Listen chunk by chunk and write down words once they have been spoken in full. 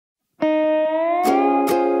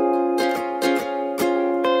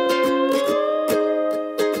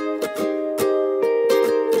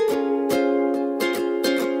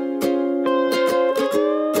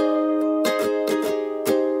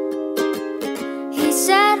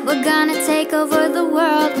We're gonna take over the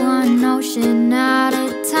world, one ocean at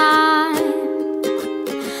a time.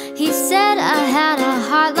 He said I had a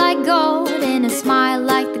heart like gold and a smile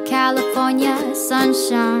like the California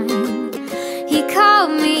sunshine. He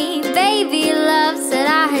called me baby love, said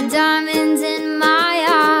I had diamonds in my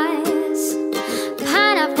eyes.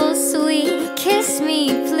 Pineapple sweet, kiss me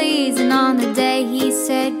please. And on the day he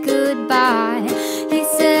said goodbye, he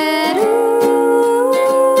said, ooh,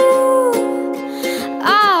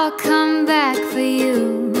 I'll come back for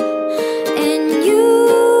you. And you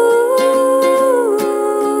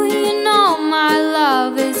know my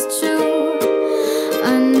love is true.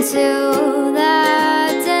 Until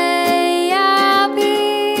that day I'll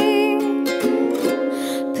be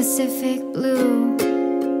Pacific blue.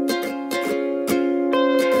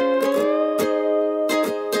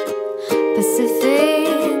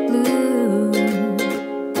 Pacific blue.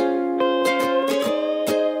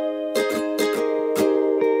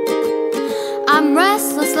 I'm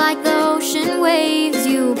restless like the ocean waves.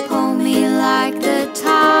 You pull me like the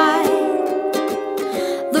tide.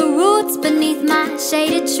 The roots beneath my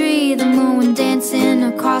shaded tree, the moon dancing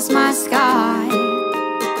across my sky.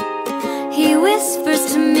 He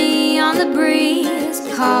whispers to me on the breeze,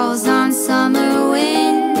 calls on summer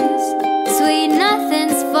winds. Sweet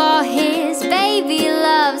nothings for his baby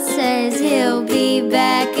love, says he'll be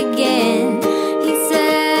back again. He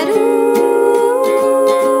said, ooh,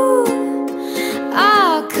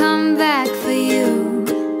 I'll come back for you.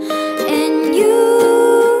 And you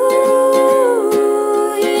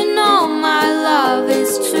know my love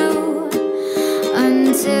is true.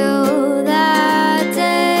 Until that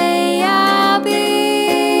day I'll be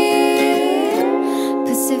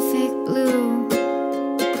Pacific blue.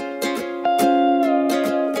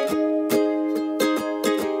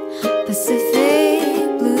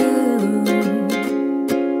 Pacific blue.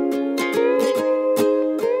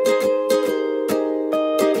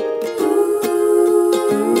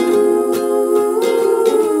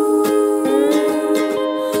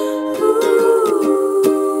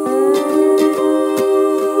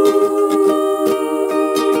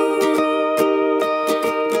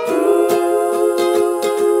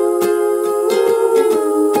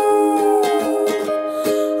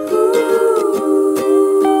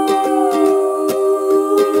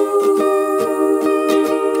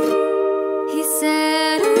 He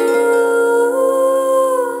said, ooh,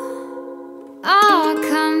 I'll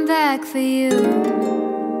come back for you.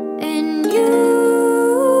 And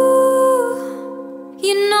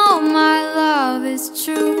you know my love is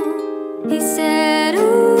true. He said,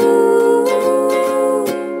 ooh,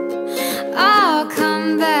 I'll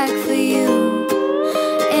come back for you.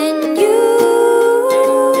 And you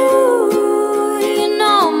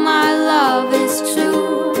know my love is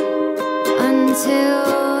true.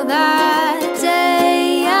 Until that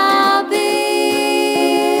day I'll be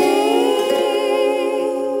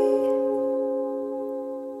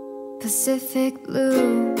Pacific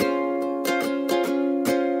blue.